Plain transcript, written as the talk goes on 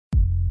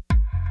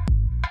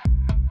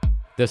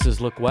This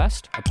is Look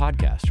West, a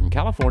podcast from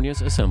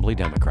California's Assembly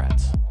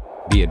Democrats.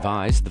 Be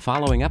advised the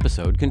following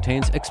episode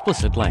contains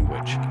explicit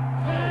language.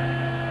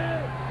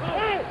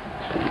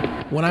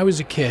 When I was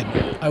a kid,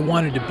 I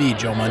wanted to be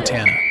Joe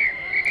Montana,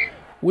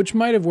 which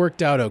might have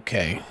worked out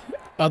okay,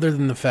 other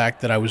than the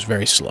fact that I was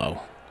very slow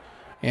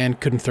and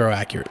couldn't throw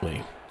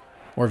accurately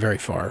or very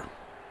far.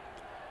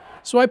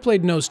 So I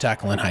played nose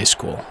tackle in high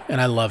school,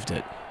 and I loved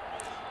it.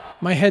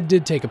 My head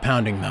did take a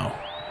pounding, though,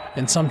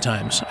 and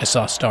sometimes I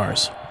saw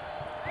stars.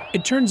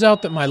 It turns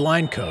out that my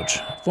line coach,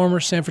 former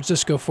San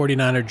Francisco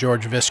 49er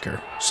George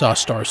Visger, saw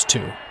stars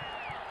too.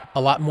 A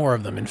lot more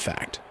of them, in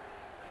fact.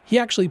 He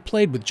actually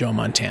played with Joe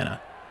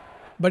Montana,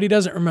 but he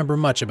doesn't remember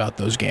much about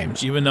those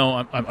games. Even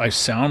though I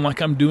sound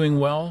like I'm doing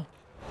well,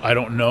 I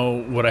don't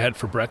know what I had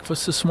for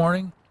breakfast this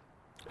morning.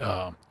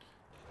 Now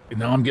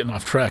I'm getting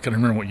off track. I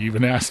don't remember what you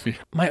even asked me.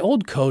 My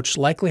old coach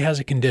likely has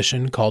a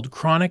condition called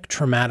chronic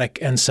traumatic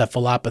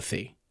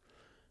encephalopathy.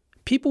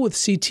 People with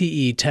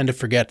CTE tend to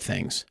forget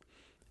things,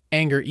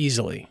 anger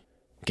easily,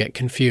 get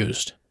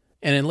confused,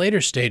 and in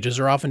later stages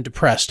are often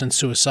depressed and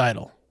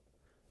suicidal.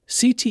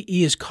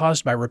 CTE is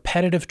caused by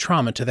repetitive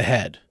trauma to the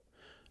head,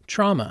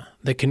 trauma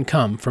that can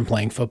come from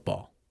playing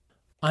football.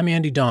 I'm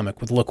Andy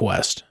Domick with Look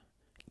West.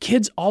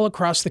 Kids all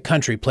across the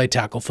country play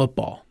tackle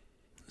football,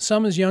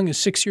 some as young as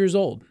 6 years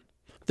old.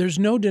 There's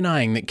no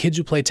denying that kids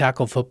who play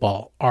tackle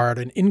football are at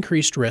an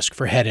increased risk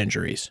for head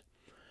injuries.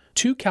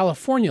 Two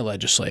California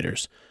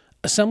legislators,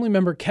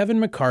 Assemblymember Kevin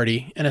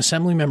McCarty and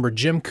Assemblymember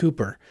Jim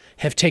Cooper,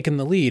 have taken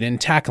the lead in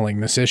tackling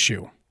this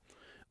issue.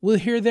 We'll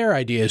hear their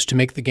ideas to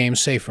make the game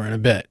safer in a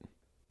bit.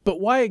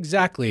 But why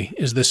exactly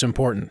is this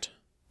important?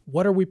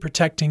 What are we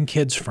protecting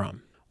kids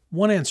from?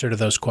 One answer to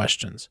those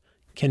questions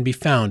can be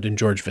found in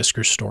George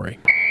Visger's story.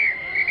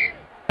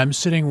 I'm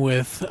sitting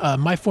with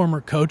my former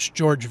coach,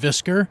 George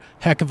Visger,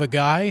 heck of a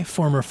guy,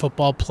 former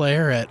football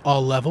player at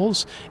all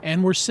levels,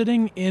 and we're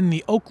sitting in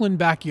the Oakland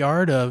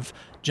backyard of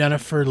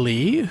Jennifer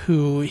Lee,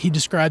 who he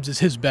describes as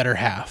his better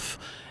half.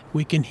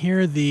 We can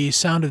hear the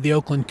sound of the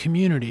Oakland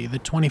community, the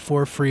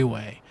 24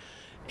 freeway,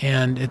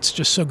 and it's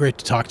just so great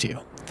to talk to you.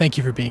 Thank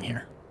you for being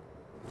here.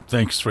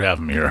 Thanks for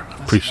having me here.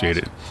 Appreciate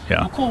it.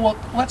 Yeah. Well, cool. Well,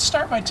 let's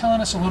start by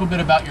telling us a little bit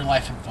about your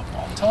life in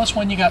football. Tell us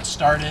when you got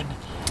started,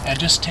 and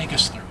just take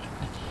us through it.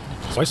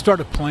 So I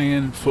started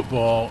playing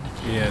football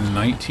in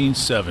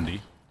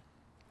 1970,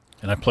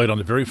 and I played on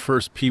the very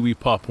first Pee Wee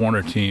Pop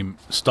Warner team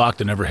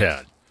Stockton ever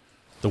had,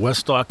 the West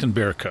Stockton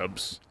Bear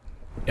Cubs.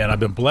 And I've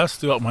been blessed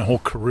throughout my whole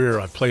career.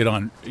 I played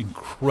on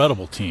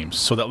incredible teams.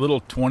 So that little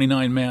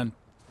 29-man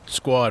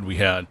squad we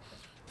had,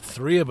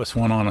 3 of us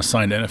went on and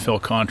signed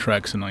NFL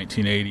contracts in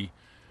 1980,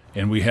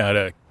 and we had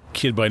a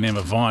kid by the name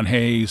of Vaughn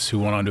Hayes who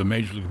went on to a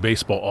Major League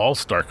Baseball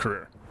all-star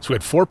career. So we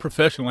had 4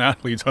 professional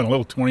athletes on a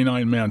little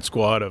 29-man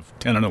squad of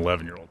 10 and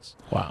 11-year-olds.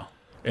 Wow.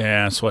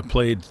 And so I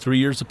played 3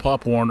 years of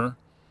Pop Warner.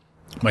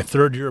 My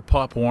 3rd year of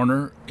Pop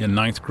Warner, in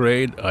 9th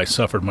grade, I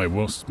suffered my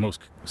most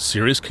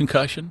serious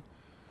concussion.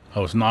 I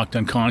was knocked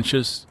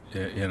unconscious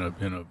in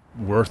a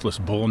worthless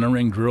bull in the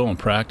ring drill in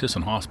practice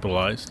and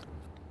hospitalized.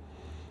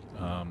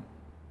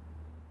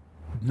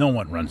 No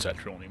one runs that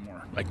drill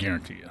anymore, I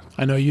guarantee you.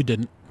 I know you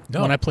didn't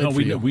when I played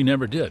for you. We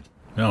never did.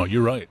 No,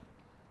 you're right.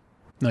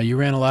 No, you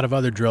ran a lot of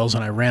other drills,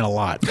 and I ran a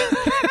lot.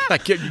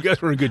 You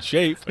guys were in good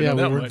shape. Yeah,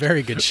 we were in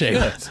very good shape.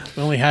 Yes.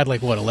 We only had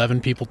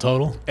 11 people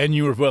total. And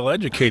you were well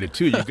educated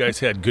too. You guys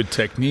had good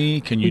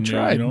technique, and you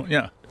tried.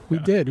 We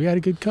did. We had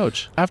a good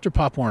coach. After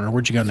Pop Warner,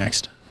 where'd you go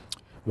next?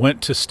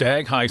 Went to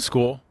Stagg High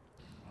School.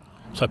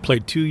 So I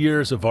played 2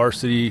 years of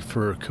varsity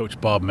for Coach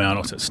Bob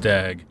Manos at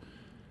Stagg.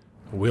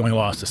 We only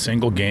lost a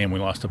single game. We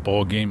lost a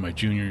bowl game my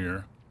junior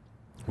year.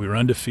 We were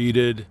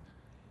undefeated.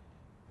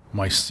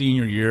 My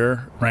senior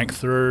year, ranked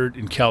 3rd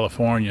in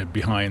California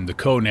behind the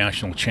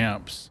co-national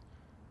champs,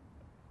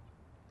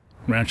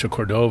 Rancho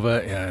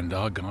Cordova and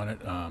doggone it,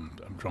 I'm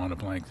drawing a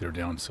blank. They're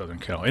down in Southern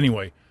Cal.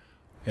 Anyway,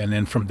 and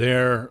then from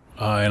there,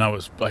 I had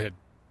 3.0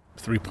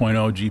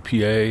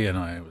 GPA, and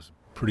I was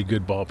a pretty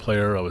good ball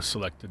player. I was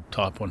selected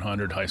top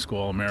 100 high school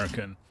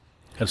All-American,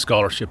 had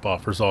scholarship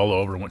offers all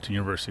over. Went to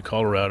University of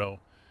Colorado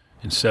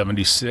in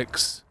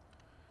 '76.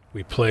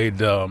 We played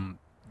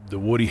the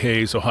Woody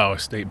Hayes Ohio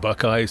State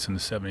Buckeyes in the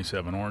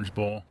 '77 Orange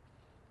Bowl.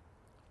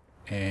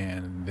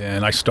 And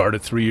then I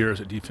started 3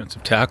 years at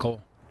defensive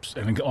tackle.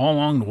 And all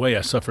along the way,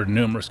 I suffered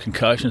numerous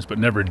concussions, but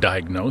never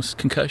diagnosed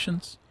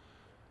concussions.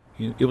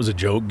 It was a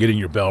joke getting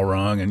your bell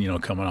rung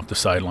and, coming off the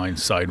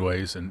sidelines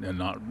sideways and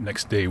not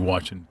next day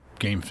watching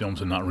game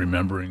films and not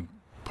remembering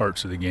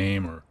parts of the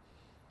game.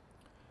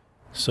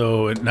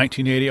 So in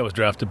 1980, I was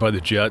drafted by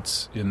the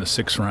Jets in the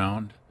 6th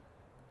round,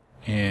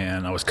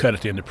 and I was cut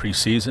at the end of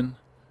preseason.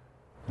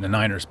 And the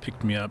Niners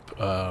picked me up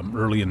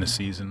early in the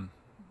season,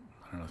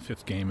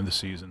 5th game of the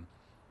season.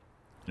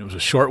 It was a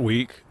short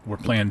week. We're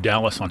playing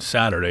Dallas on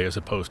Saturday as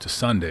opposed to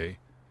Sunday.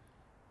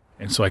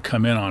 And so I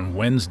come in on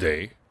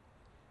Wednesday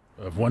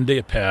of 1 day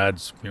of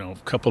pads, a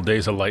couple of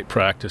days of light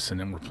practice, and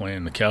then we're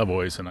playing the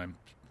Cowboys. And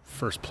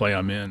first play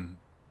I'm in,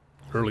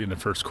 early in the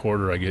first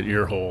quarter, I get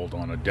ear hold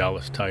on a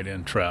Dallas tight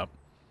end trap.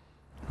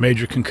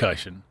 Major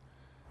concussion.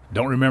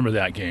 Don't remember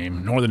that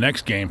game, nor the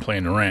next game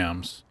playing the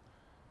Rams.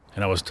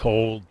 And I was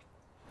told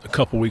a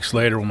couple weeks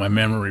later when my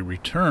memory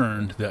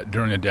returned that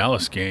during the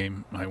Dallas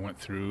game, I went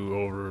through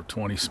over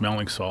 20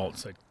 smelling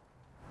salts. I'd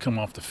come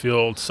off the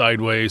field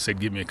sideways. They'd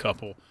give me a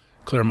couple,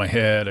 clear my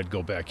head. I'd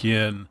go back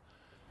in,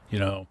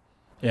 and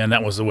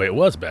that was the way it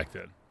was back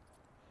then.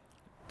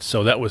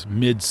 So that was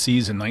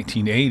mid-season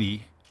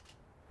 1980,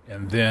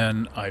 and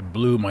then I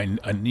blew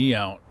a knee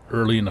out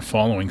early in the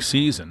following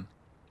season,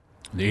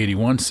 the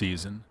 81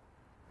 season,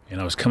 and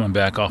I was coming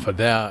back off of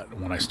that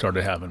when I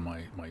started having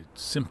my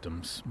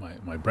symptoms,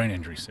 my brain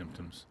injury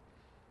symptoms.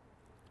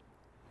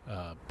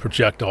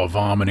 Projectile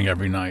vomiting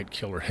every night,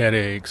 killer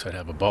headaches. I'd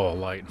have a ball of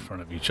light in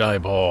front of each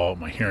eyeball.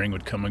 My hearing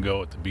would come and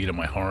go at the beat of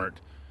my heart.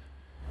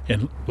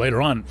 And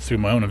later on, through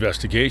my own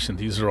investigation,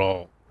 these are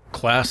all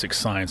classic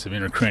signs of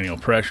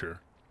intracranial pressure.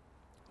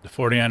 The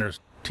Fort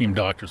Anders team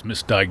doctors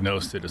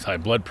misdiagnosed it as high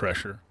blood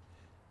pressure.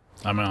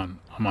 I'm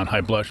on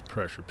high blood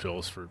pressure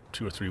pills for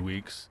 2 or 3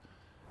 weeks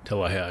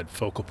till I had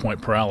focal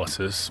point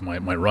paralysis. My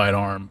right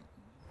arm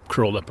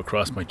curled up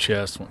across my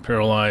chest, went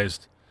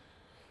paralyzed.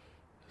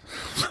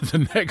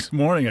 The next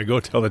morning, I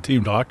go tell the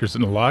team doctors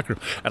in the locker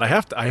room, and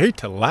I hate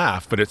to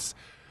laugh, but it's,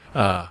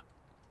 and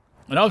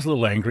I was a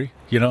little angry.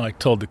 I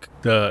told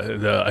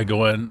I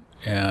go in,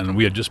 and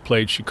we had just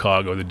played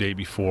Chicago the day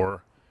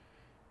before.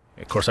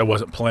 Of course, I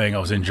wasn't playing. I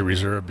was injury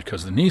reserve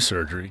because of the knee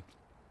surgery.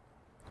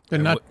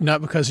 And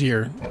not because of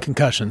your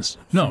concussions.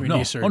 No.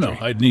 Knee surgery. Oh, no.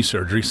 I had knee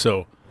surgery,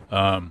 so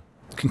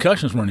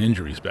concussions weren't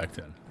injuries back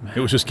then.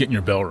 It was just getting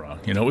your bell rung.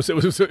 It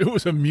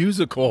was a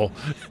musical.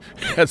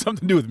 It had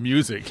something to do with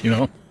music,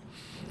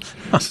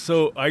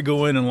 So I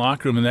go in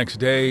locker room the next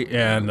day,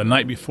 and the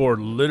night before,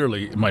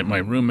 literally, my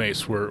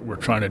roommates were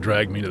trying to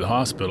drag me to the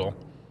hospital.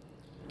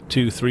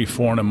 2, 3,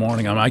 4 in the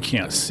morning. I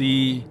can't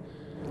see.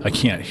 I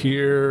can't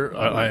hear.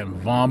 I am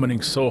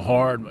vomiting so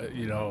hard.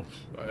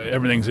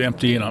 Everything's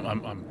empty, and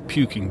I'm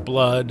puking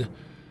blood.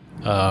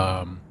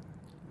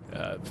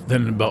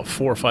 Then about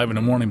 4 or 5 in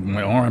the morning,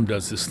 my arm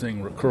does this thing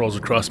where it curls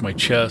across my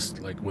chest,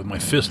 like with my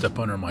fist up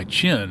under my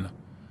chin.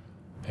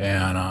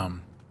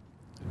 And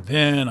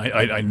then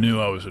I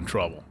knew I was in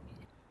trouble.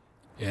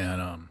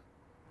 And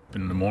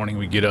in the morning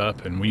we get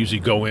up, and we usually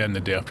go in the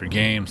day after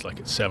games, like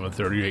at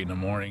 7:30, 8 in the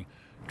morning,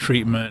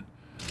 treatment,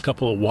 a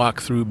couple of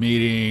walk-through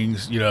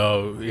meetings,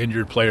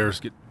 injured players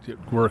get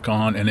work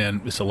on, and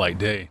then it's a light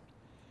day.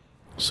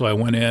 So I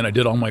went in, I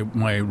did all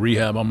my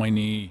rehab on my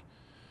knee,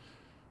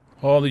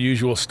 all the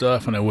usual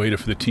stuff, and I waited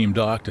for the team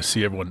doc to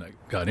see everyone that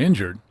got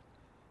injured.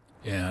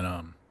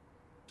 And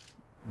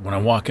when I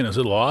walk in his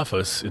little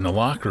office in the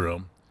locker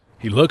room,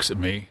 he looks at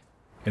me,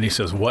 and he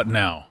says, "What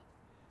now?"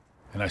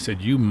 And I said,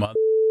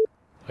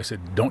 I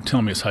said, "Don't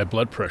tell me it's high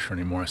blood pressure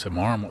anymore." I said,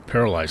 "My arm went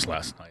paralyzed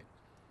last night."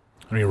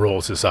 And he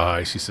rolls his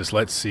eyes. He says,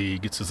 "Let's see." He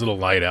gets his little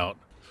light out,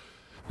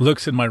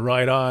 looks in my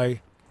right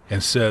eye,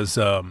 and says,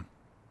 and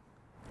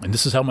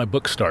this is how my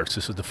book starts.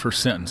 This is the first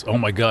sentence. "Oh,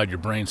 my God, your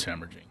brain's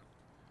hemorrhaging."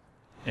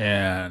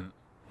 And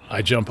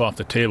I jump off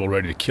the table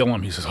ready to kill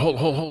him. He says,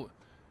 hold.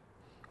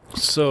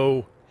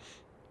 So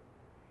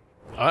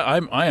I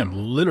am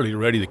literally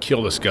ready to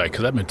kill this guy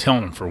because I've been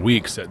telling him for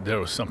weeks that there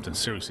was something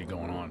seriously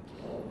going on.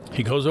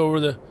 He goes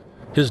over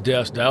his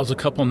desk, dials a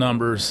couple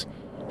numbers,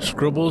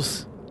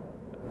 scribbles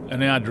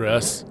an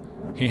address.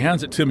 He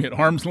hands it to me at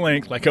arm's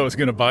length like I was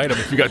going to bite him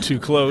if he got too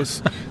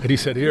close. And he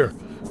said, "Here,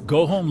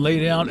 go home,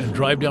 lay down, and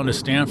drive down to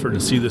Stanford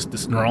and see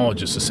this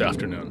neurologist this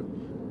afternoon."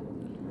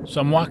 So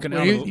I'm walking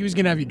out. He was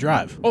going to have you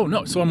drive. Oh,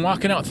 no. So I'm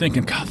walking out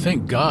thinking, God,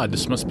 thank God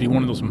this must be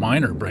one of those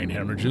minor brain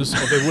hemorrhages,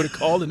 or they would have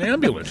called an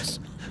ambulance.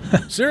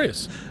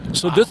 Serious.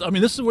 So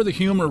this is where the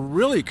humor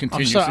really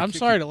continues. I'm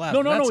sorry to laugh.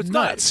 No, it's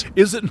nuts. not.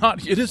 Is it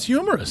not? It is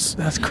humorous.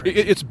 That's crazy.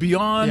 It's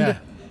beyond.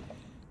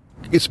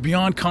 It's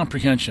beyond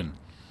comprehension.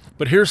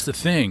 But here's the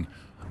thing.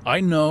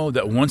 I know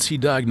that once he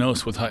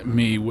diagnosed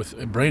me with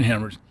a brain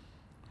hemorrhage,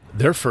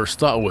 their first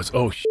thought was,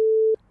 "Oh,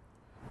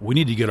 we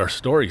need to get our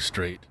story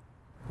straight.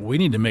 We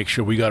need to make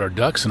sure we got our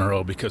ducks in a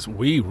row because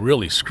we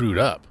really screwed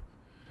up."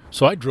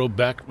 So I drove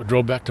back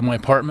to my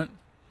apartment.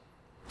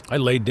 I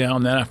laid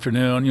down that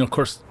afternoon. Of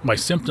course, my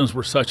symptoms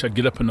were such I'd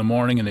get up in the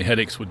morning and the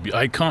headaches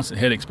I had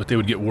constant headaches, but they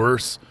would get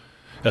worse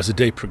as the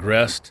day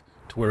progressed,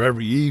 to where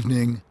every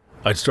evening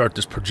I'd start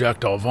this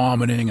projectile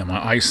vomiting, and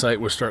my eyesight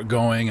would start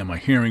going, and my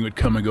hearing would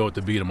come and go at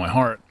the beat of my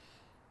heart.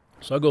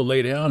 So I go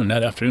lay down, and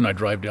that afternoon I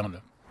drive down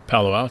to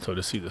Palo Alto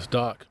to see this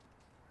doc.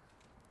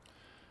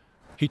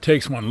 He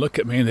takes one look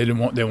at me, and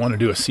they want to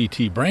do a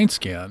CT brain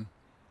scan,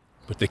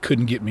 but they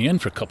couldn't get me in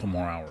for a couple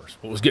more hours.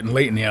 Well, it was getting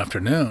late in the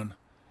afternoon,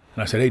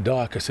 and I said, "Hey,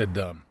 doc," I said,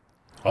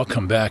 "I'll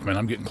come back, man.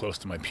 I'm getting close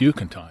to my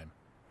puking time."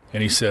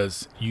 And he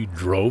says, "You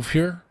drove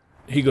here?"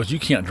 He goes, "You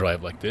can't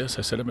drive like this."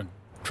 I said, "I've been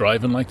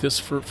driving like this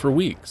for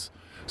weeks."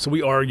 So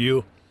we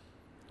argue.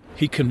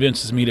 He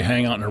convinces me to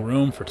hang out in a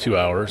room for 2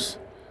 hours.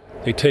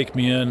 They take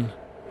me in,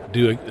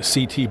 do a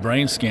CT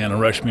brain scan,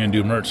 and rush me and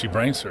do emergency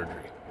brain surgery.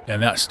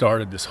 And that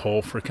started this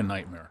whole freaking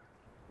nightmare.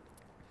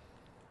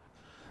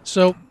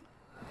 So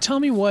tell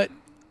me what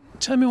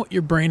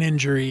your brain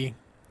injury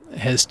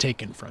has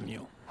taken from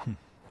you.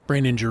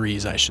 Brain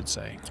injuries, I should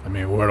say. I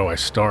mean, where do I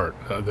start?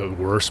 The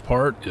worst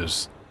part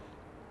is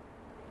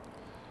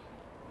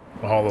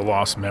all the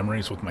lost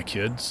memories with my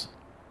kids.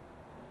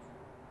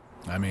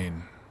 I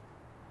mean,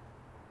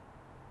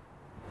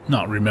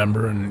 not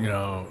remembering,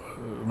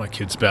 my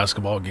kids'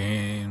 basketball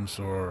games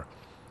or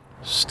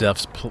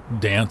Steph's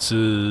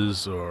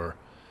dances or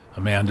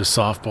Amanda's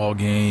softball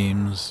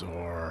games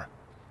or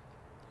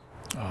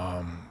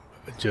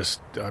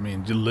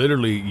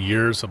literally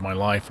years of my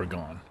life are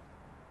gone.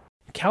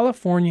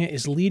 California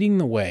is leading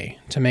the way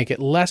to make it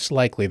less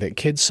likely that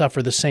kids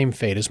suffer the same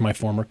fate as my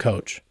former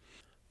coach.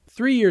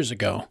 3 years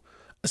ago,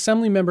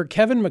 Assemblymember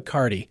Kevin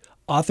McCarty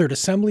authored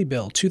Assembly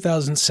Bill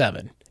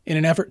 2007 in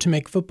an effort to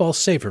make football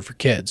safer for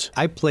kids.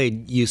 I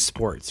played youth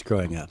sports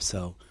growing up,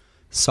 so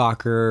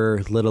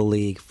soccer, little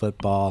league,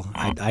 football.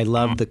 I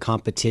loved the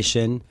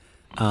competition.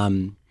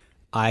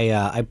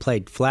 I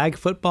played flag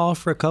football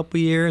for a couple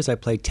years. I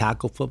played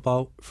tackle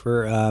football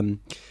for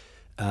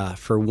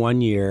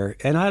 1 year,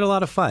 and I had a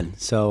lot of fun.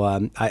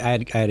 So I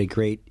had a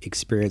great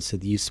experience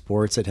with youth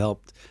sports. It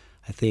helped,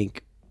 I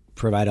think,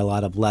 provide a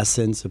lot of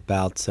lessons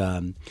about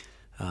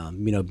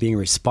being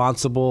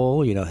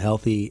responsible,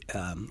 healthy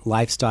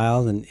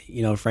lifestyle, and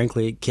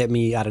frankly, it kept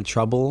me out of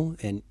trouble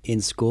and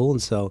in school,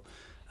 and so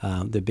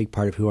they're a big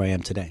part of who I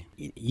am today.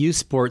 Youth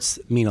sports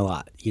mean a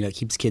lot. It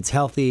keeps kids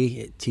healthy,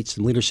 it teaches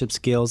them leadership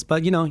skills,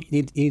 but you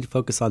need to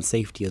focus on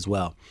safety as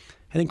well.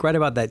 I think right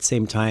about that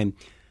same time,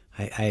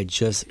 I had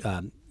just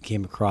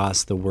came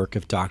across the work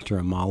of Dr.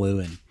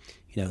 Amalu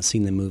and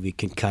seen the movie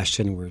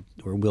Concussion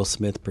where Will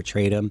Smith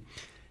portrayed him.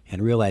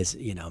 And realize,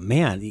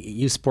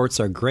 youth sports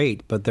are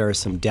great, but there are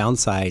some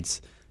downsides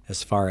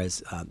as far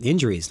as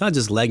injuries, not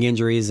just leg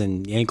injuries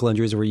and ankle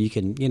injuries where you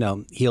can,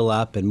 heal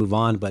up and move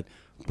on, but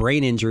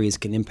brain injuries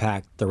can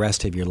impact the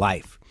rest of your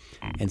life.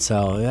 And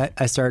so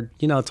I started,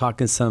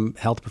 talking to some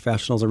health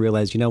professionals and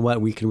realized,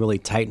 we can really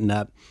tighten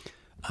up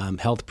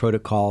health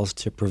protocols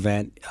to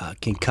prevent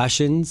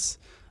concussions,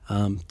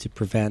 to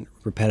prevent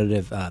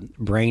repetitive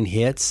brain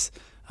hits,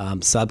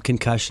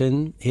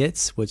 subconcussion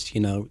hits, which,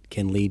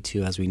 can lead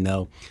to, as we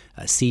know,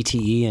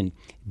 CTE and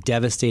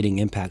devastating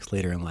impacts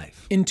later in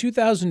life. In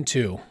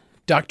 2002,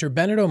 Dr.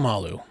 Bennett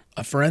Omalu,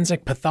 a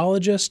forensic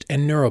pathologist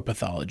and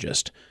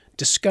neuropathologist,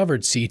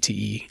 discovered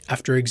CTE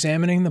after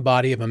examining the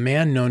body of a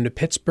man known to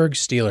Pittsburgh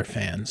Steelers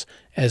fans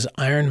as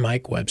Iron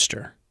Mike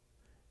Webster.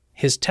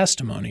 His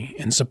testimony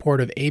in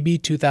support of AB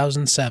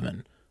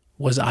 2007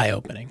 was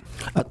eye-opening.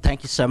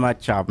 Thank you so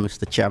much,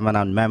 Mr. Chairman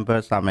and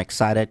members. I'm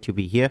excited to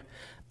be here.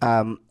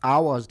 I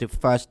was the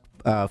first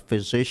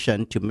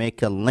physician to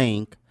make a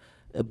link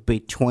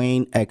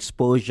between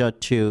exposure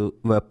to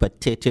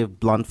repetitive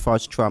blunt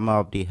force trauma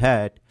of the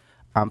head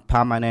and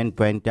permanent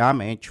brain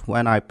damage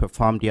when I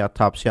performed the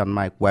autopsy on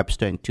Mike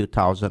Webster in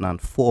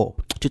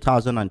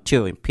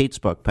 2002 in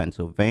Pittsburgh,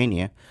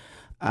 Pennsylvania.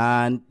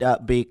 And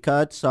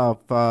because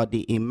of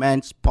the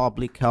immense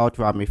public health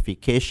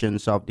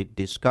ramifications of the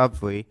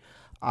discovery,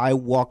 I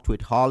worked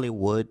with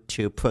Hollywood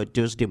to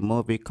produce the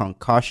movie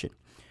Concussion,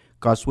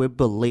 because we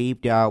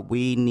believed that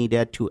we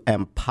needed to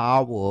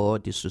empower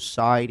the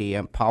society,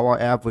 empower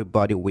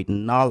everybody with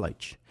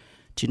knowledge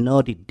to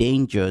know the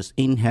dangers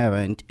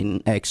inherent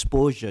in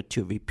exposure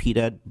to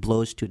repeated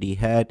blows to the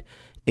head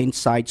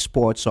inside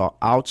sports or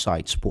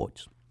outside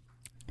sports.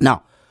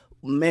 Now,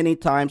 many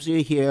times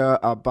you hear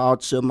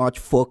about so much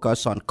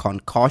focus on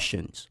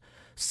concussions.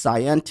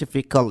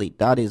 Scientifically,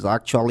 that is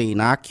actually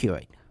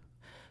inaccurate.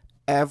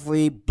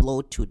 Every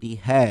blow to the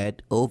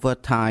head over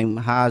time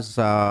has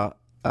an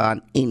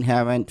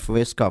inherent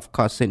risk of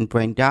causing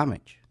brain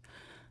damage.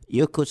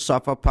 You could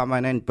suffer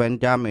permanent brain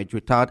damage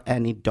without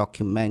any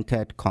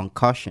documented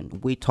concussion,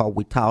 with or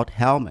without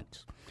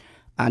helmets.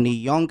 And the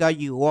younger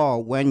you are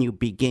when you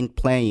begin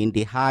playing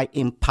the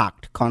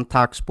high-impact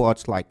contact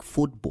sports like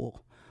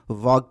football,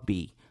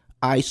 rugby,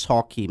 ice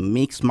hockey,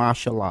 mixed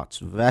martial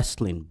arts,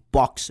 wrestling,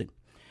 boxing,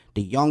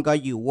 the younger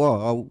you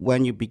are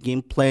when you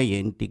begin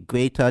playing, the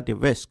greater the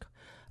risk.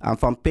 And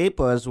from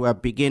papers we're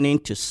beginning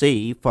to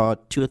see for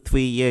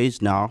 2-3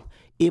 years now,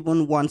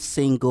 even one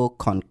single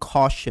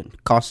concussion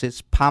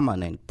causes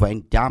permanent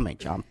brain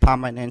damage and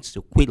permanent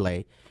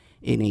sequelae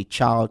in a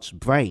child's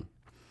brain.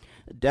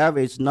 There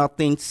is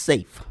nothing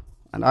safe,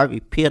 and I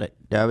repeat it,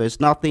 there is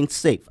nothing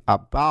safe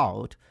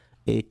about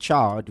a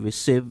child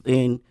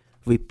receiving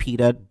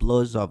repeated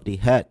blows of the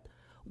head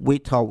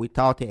with or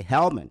without a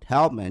helmet.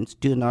 Helmets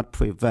do not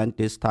prevent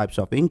these types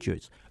of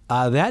injuries.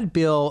 That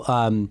bill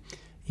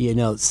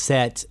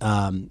set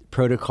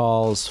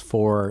protocols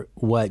for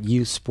what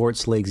youth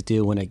sports leagues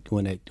do when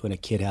a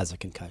kid has a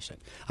concussion.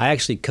 I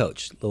actually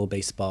coach little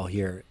baseball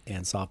here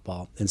and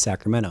softball in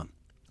Sacramento,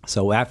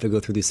 so I have to go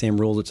through the same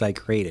rules which I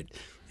created.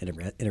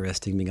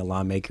 Interesting being a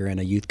lawmaker and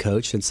a youth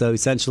coach, and so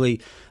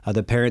essentially,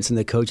 the parents and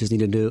the coaches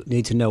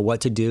need to know what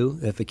to do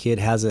if a kid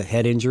has a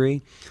head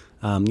injury.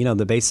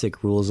 The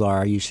basic rules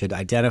are you should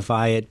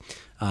identify it,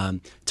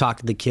 talk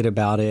to the kid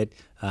about it,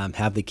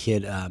 have the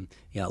kid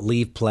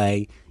leave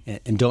play,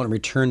 and don't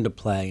return to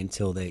play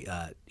until they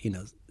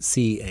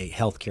see a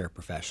healthcare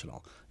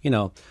professional.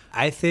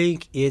 I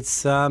think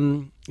it's,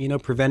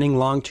 preventing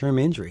long-term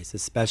injuries,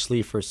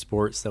 especially for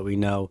sports that we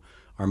know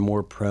are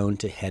more prone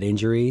to head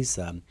injuries,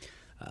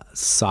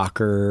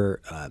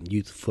 soccer,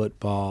 youth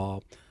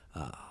football,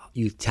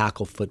 youth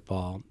tackle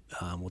football,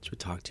 which we'll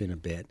talk to in a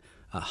bit,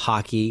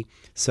 hockey.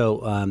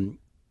 So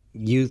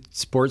youth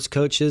sports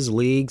coaches,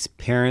 leagues,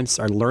 parents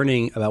are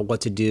learning about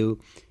what to do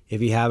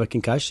if you have a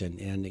concussion.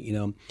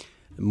 And,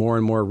 more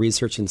and more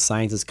research and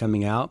science is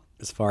coming out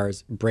as far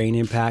as brain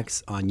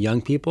impacts on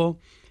young people.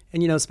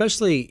 And,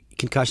 especially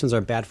concussions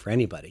are bad for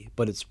anybody,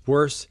 but it's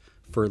worse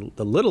for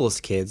the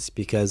littlest kids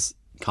because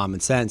common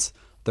sense,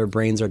 their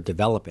brains are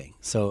developing.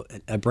 So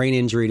a brain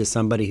injury to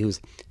somebody who's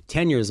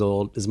 10 years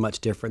old is much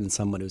different than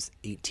someone who's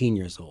 18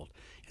 years old.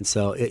 And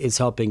so it's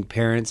helping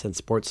parents and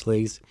sports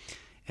leagues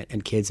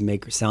and kids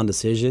make sound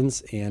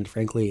decisions and,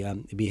 frankly,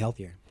 be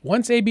healthier.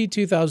 Once AB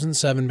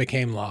 2007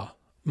 became law,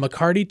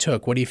 McCarty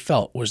took what he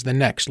felt was the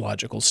next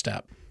logical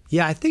step.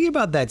 Yeah, I think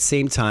about that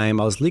same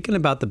time, I was thinking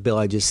about the bill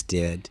I just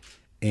did,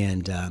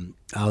 and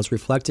I was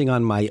reflecting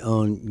on my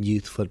own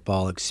youth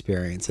football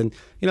experience. And,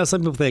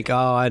 some people think,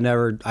 I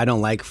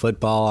don't like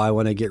football. I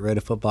want to get rid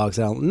of football.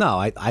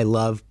 I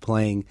love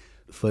playing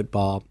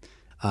football.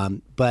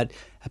 But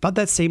about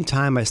that same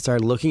time, I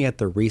started looking at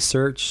the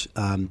research,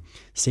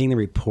 seeing the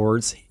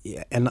reports,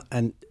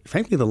 and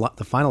frankly,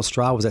 the final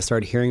straw was I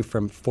started hearing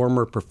from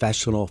former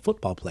professional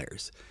football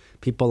players,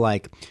 people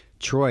like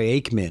Troy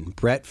Aikman,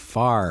 Brett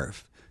Favre,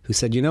 who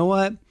said, you know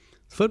what,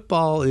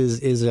 football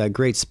is a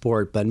great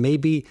sport, but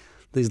maybe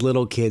these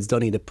little kids don't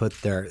need to put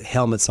their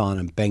helmets on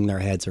and bang their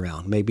heads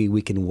around. Maybe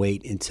we can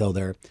wait until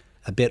they're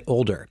a bit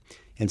older.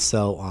 And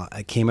so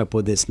I came up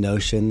with this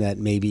notion that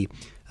maybe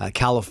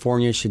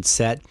California should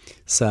set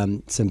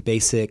some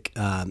basic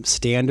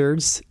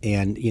standards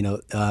and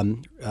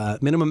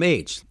minimum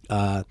age.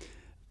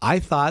 I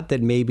thought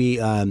that maybe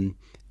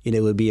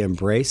it would be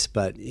embraced,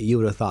 but you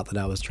would have thought that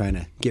I was trying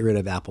to get rid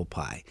of apple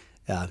pie.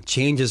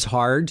 Change is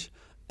hard,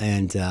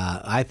 and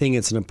I think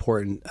it's an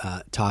important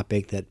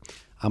topic that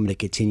I'm going to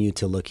continue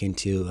to look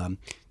into.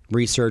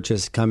 Research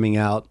is coming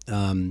out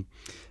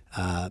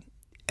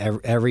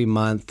every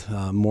month.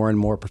 More and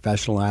more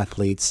professional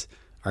athletes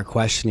are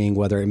questioning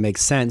whether it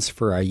makes sense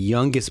for our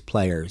youngest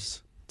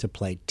players to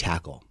play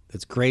tackle.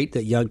 It's great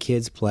that young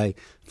kids play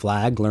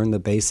flag, learn the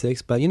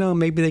basics, but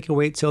maybe they can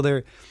wait till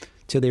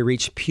they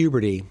reach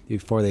puberty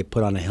before they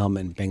put on a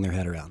helmet and bang their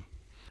head around.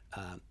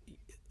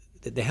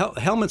 The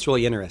helmet's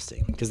really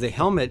interesting because the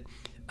helmet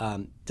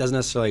doesn't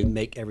necessarily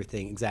make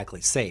everything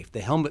exactly safe.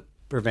 The helmet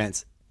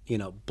prevents,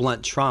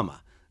 blunt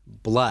trauma,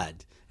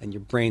 blood, and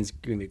your brain's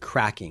going to be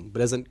cracking, but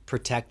doesn't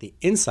protect the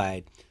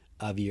inside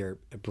of your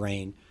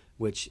brain,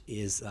 which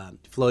is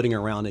floating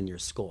around in your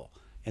skull.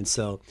 And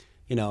so,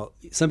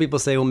 some people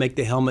say, well, make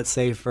the helmet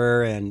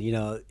safer, and,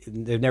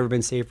 they've never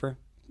been safer.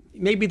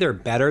 Maybe they're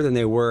better than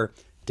they were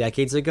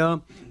decades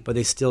ago, but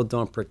they still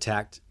don't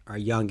protect our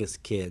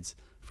youngest kids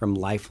from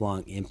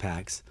lifelong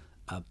impacts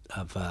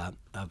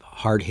of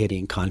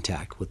hard-hitting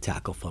contact with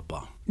tackle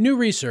football. New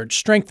research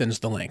strengthens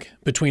the link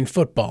between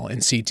football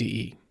and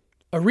CTE.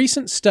 A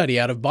recent study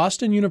out of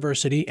Boston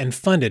University and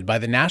funded by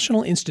the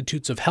National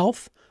Institutes of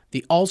Health,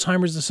 the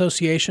Alzheimer's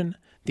Association,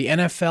 the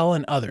NFL,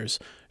 and others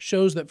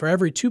shows that for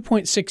every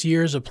 2.6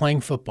 years of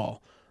playing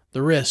football,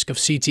 the risk of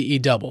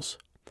CTE doubles.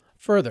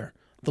 Further,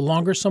 the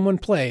longer someone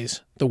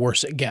plays, the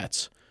worse it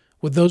gets,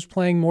 with those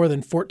playing more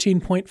than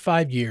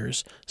 14.5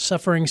 years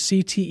suffering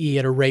CTE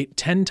at a rate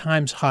 10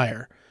 times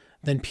higher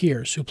than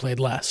peers who played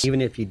less.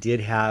 Even if you did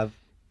have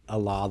a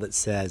law that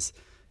says,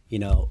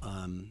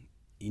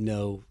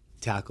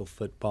 tackle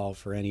football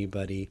for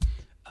anybody,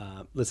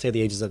 let's say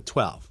the ages of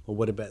 12. Well,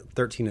 what about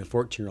 13 and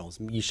 14-year-olds?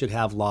 You should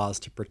have laws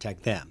to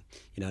protect them.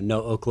 No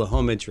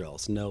Oklahoma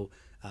drills, no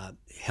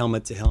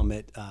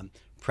helmet-to-helmet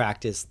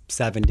practice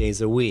 7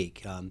 days a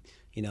week.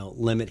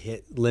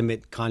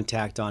 Limit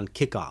contact on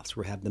kickoffs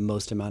where have the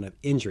most amount of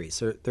injuries.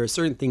 So there are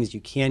certain things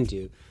you can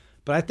do.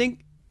 But I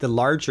think the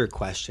larger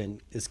question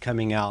is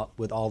coming out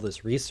with all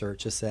this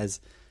research that says,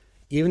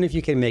 even if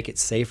you can make it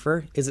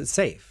safer, is it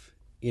safe?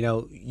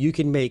 You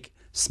can make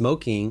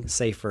smoking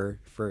safer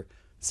for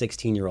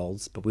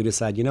 16-year-olds, but we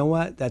decide,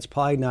 that's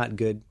probably not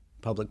good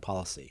public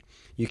policy.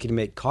 You can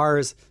make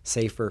cars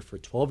safer for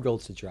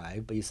 12-year-olds to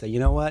drive, but you say,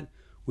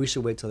 we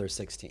should wait till they're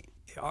 16.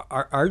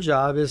 Our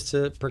job is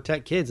to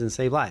protect kids and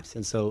save lives.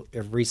 And so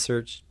if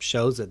research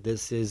shows that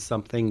this is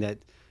something that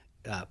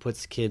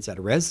puts kids at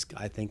risk,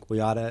 I think we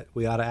ought to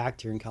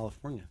act here in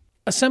California.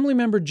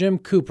 Assemblymember Jim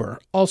Cooper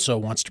also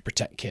wants to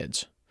protect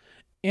kids.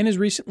 In his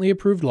recently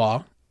approved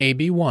law,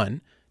 AB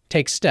 1,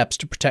 takes steps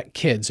to protect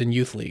kids in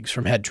youth leagues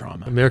from head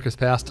trauma. America's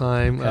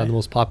pastime, the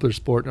most popular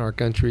sport in our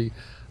country.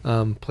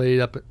 Played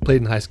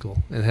in high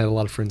school and had a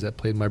lot of friends that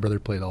played. My brother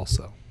played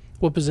also.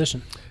 What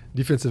position?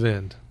 Defensive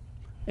end.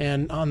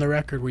 And on the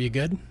record, were you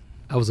good?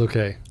 I was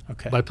okay.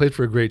 Okay. But I played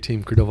for a great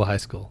team, Cordova High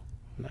School.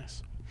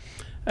 Nice.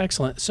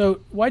 Excellent.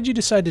 So why'd you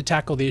decide to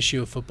tackle the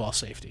issue of football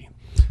safety?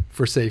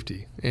 For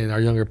safety and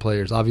our younger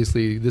players.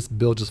 Obviously, this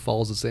bill just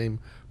follows the same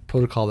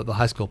protocol that the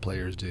high school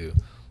players do.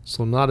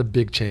 So not a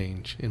big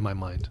change in my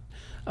mind.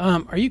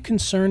 Are you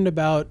concerned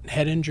about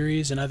head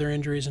injuries and other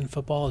injuries in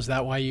football? Is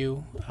that why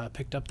you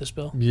picked up this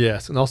bill?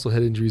 Yes, and also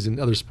head injuries in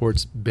other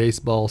sports,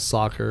 baseball,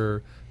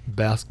 soccer,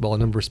 basketball, a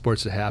number of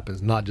sports that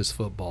happens, not just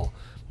football.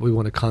 We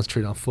want to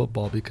concentrate on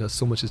football because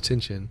so much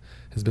attention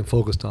has been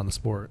focused on the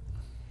sport.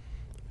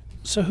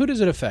 So who does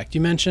it affect?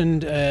 You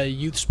mentioned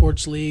youth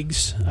sports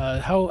leagues.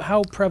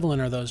 How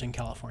prevalent are those in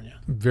California?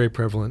 Very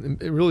prevalent.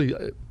 And it really,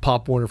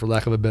 Pop Warner, for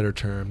lack of a better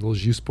term,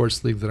 those youth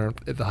sports leagues that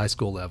aren't at the high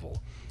school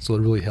level. So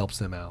it really helps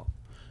them out.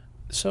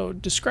 So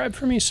describe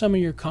for me some of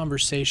your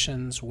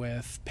conversations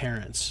with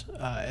parents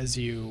as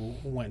you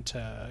went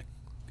to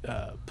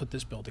put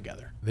this bill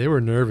together. They were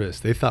nervous.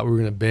 They thought we were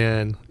going to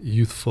ban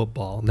youth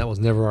football, and that was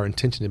never our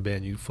intention to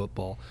ban youth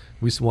football.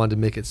 We just wanted to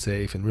make it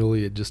safe, and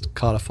really it just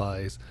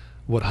codifies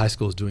what high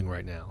school is doing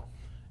right now.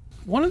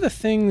 One of the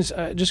things,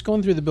 just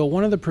going through the bill,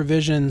 one of the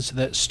provisions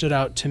that stood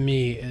out to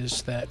me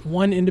is that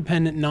one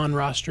independent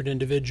non-rostered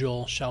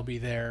individual shall be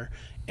there,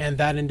 and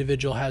that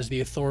individual has the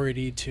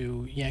authority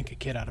to yank a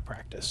kid out of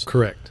practice.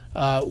 Correct.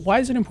 Why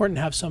is it important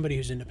to have somebody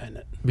who's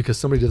independent? Because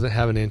somebody doesn't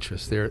have an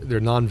interest. They're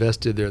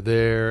non-vested, they're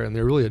there, and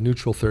they're really a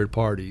neutral third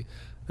party,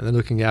 and they're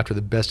looking after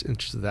the best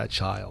interest of that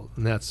child,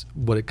 and that's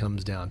what it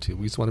comes down to.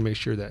 We just want to make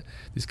sure that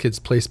these kids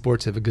play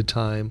sports, have a good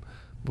time.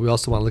 We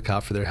also want to look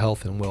out for their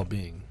health and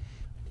well-being.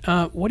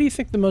 What do you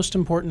think the most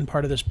important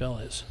part of this bill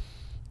is?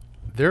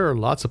 There are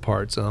lots of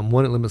parts.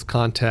 One, it limits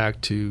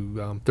contact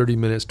to 30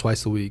 minutes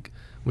twice a week,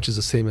 which is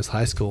the same as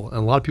high school. And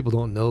a lot of people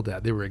don't know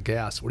that. They were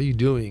aghast. What are you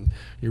doing?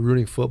 You're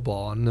ruining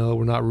football. No,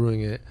 we're not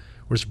ruining it.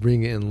 We're just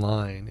bringing it in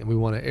line. And we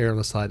want to err on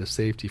the side of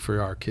safety for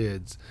our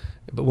kids.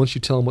 But once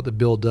you tell them what the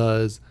bill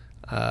does,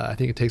 I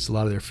think it takes a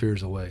lot of their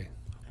fears away.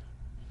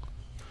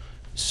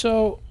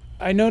 So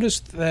I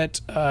noticed that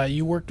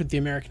you worked with the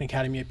American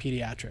Academy of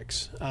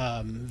Pediatrics.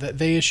 That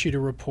they issued a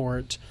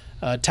report,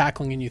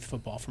 Tackling in Youth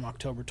Football, from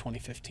October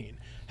 2015.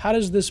 How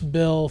does this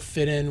bill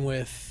fit in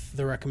with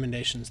the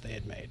recommendations they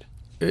had made?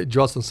 It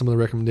draws on some of the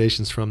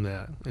recommendations from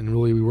that. And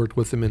really, we worked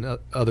with them in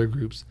other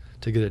groups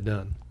to get it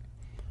done.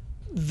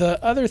 The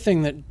other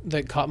thing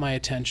that caught my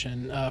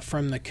attention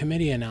from the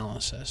committee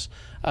analysis,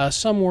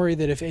 some worry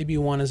that if AB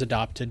 1 is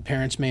adopted,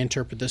 parents may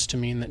interpret this to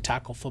mean that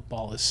tackle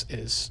football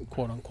is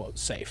quote-unquote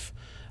safe.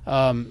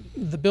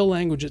 The bill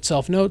language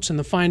itself notes in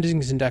the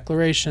findings and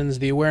declarations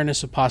the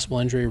awareness of possible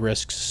injury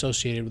risks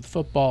associated with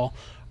football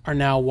are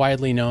now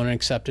widely known and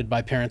accepted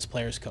by parents,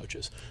 players,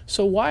 coaches.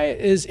 So why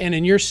is, and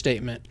in your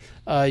statement,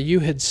 you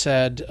had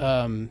said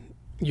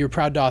you're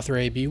proud to author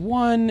AB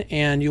 1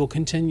 and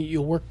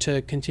you'll work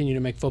to continue to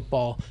make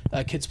football,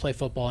 kids play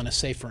football in a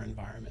safer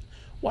environment.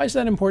 Why is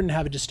that important to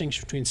have a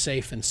distinction between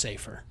safe and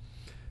safer?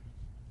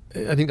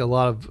 I think a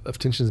lot of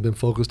attention has been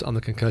focused on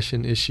the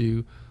concussion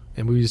issue,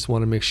 and we just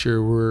want to make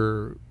sure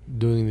we're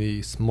doing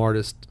the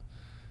smartest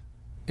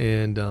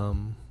and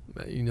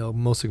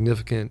most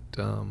significant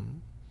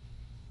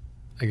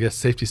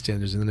safety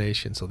standards in the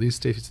nation. So these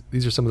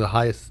are some of the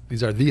highest.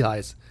 These are the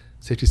highest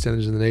safety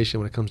standards in the nation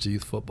when it comes to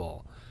youth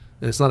football.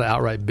 And it's not an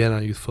outright ban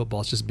on youth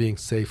football. It's just being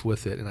safe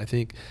with it. And I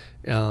think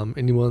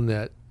anyone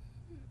that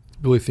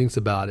really thinks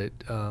about it,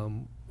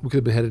 we could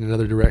have been headed in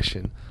another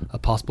direction, a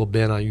possible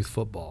ban on youth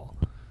football.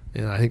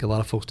 And I think a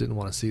lot of folks didn't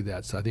want to see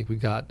that. So I think we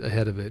got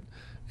ahead of it,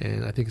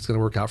 and I think it's going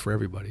to work out for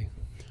everybody.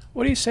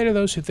 What do you say to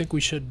those who think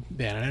we should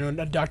ban it? I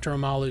know Dr.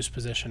 Omalu's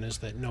position is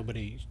that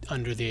nobody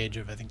under the age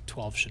of,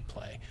 12 should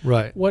play.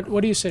 Right.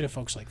 What do you say to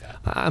folks like that?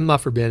 I'm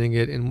not for banning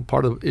it, and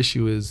part of the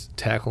issue is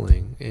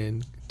tackling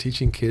and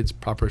teaching kids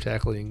proper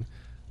tackling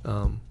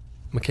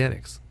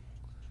mechanics.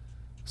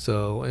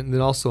 So, and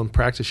then also in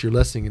practice, you're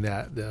lessening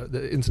that,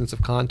 the incidence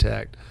of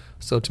contact.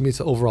 So to me, it's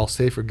an overall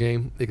safer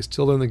game. They can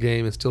still learn the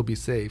game and still be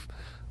safe,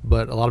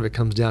 but a lot of it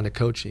comes down to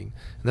coaching.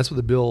 And that's what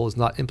the bill is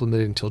not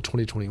implemented until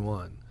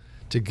 2021.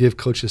 To give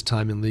coaches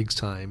time and leagues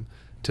time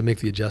to make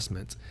the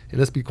adjustments. And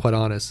let's be quite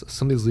honest,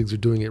 some of these leagues are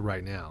doing it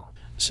right now.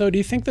 So do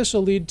you think this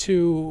will lead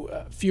to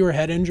fewer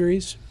head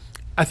injuries?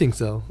 I think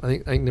so. I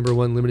think number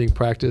one, limiting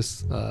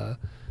practice to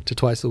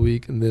twice a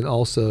week, and then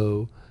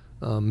also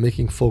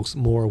making folks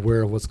more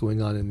aware of what's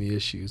going on in the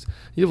issues.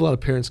 You have a lot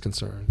of parents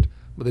concerned,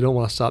 but they don't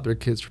want to stop their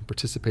kids from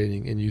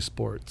participating in youth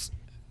sports.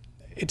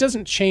 It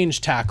doesn't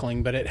change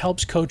tackling, but it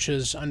helps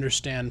coaches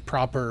understand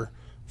proper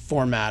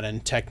format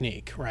and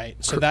technique, right?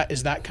 So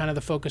is that kind of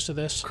the focus of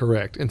this?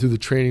 Correct. And through the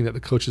training that the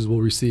coaches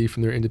will receive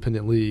from their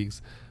independent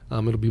leagues,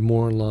 it'll be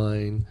more in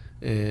line.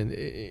 And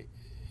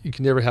you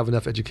can never have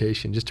enough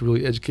education just to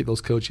really educate those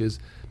coaches,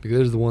 because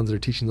they're the ones that are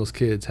teaching those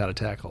kids how to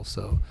tackle.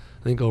 So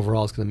I think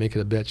overall it's going to make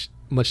it a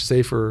much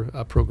safer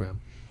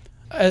program.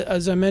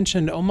 As I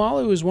mentioned,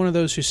 Omalu is one of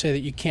those who say that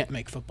you can't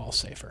make football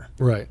safer.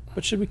 Right.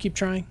 But should we keep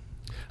trying?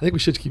 I think we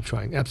should keep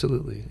trying,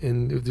 absolutely.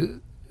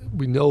 And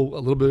we know a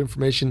little bit of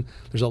information.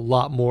 There's a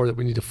lot more that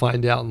we need to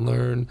find out and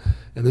learn,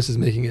 and this is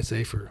making it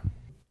safer.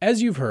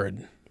 As you've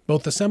heard,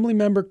 both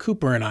Assemblymember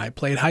Cooper and I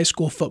played high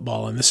school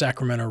football in the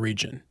Sacramento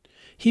region.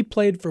 He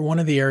played for one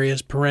of the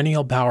area's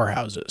perennial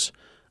powerhouses,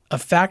 a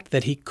fact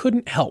that he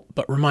couldn't help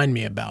but remind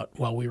me about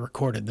while we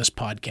recorded this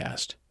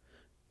podcast.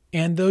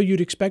 And though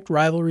you'd expect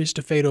rivalries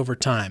to fade over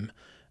time,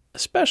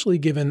 especially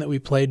given that we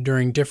played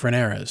during different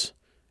eras.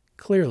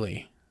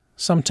 Clearly,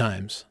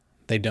 sometimes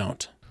they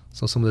don't.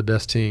 So some of the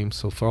best teams.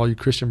 So for all you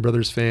Christian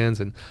Brothers fans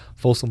and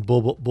Folsom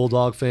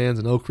Bulldog fans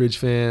and Oak Ridge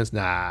fans,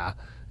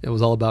 it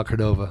was all about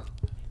Cordova.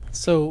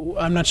 So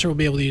I'm not sure we'll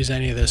be able to use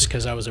any of this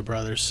because I was a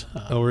Brothers.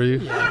 Oh, were you?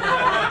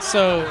 Yeah.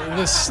 So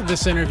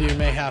this interview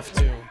may have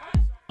to.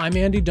 I'm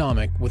Andy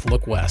Domick with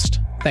Look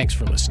West. Thanks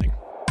for listening.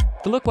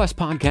 The Look West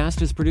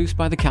podcast is produced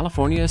by the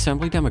California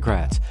Assembly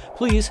Democrats.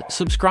 Please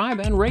subscribe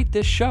and rate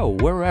this show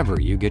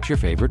wherever you get your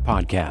favorite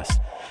podcasts.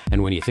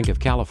 And when you think of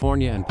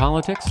California and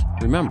politics,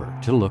 remember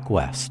to look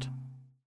west.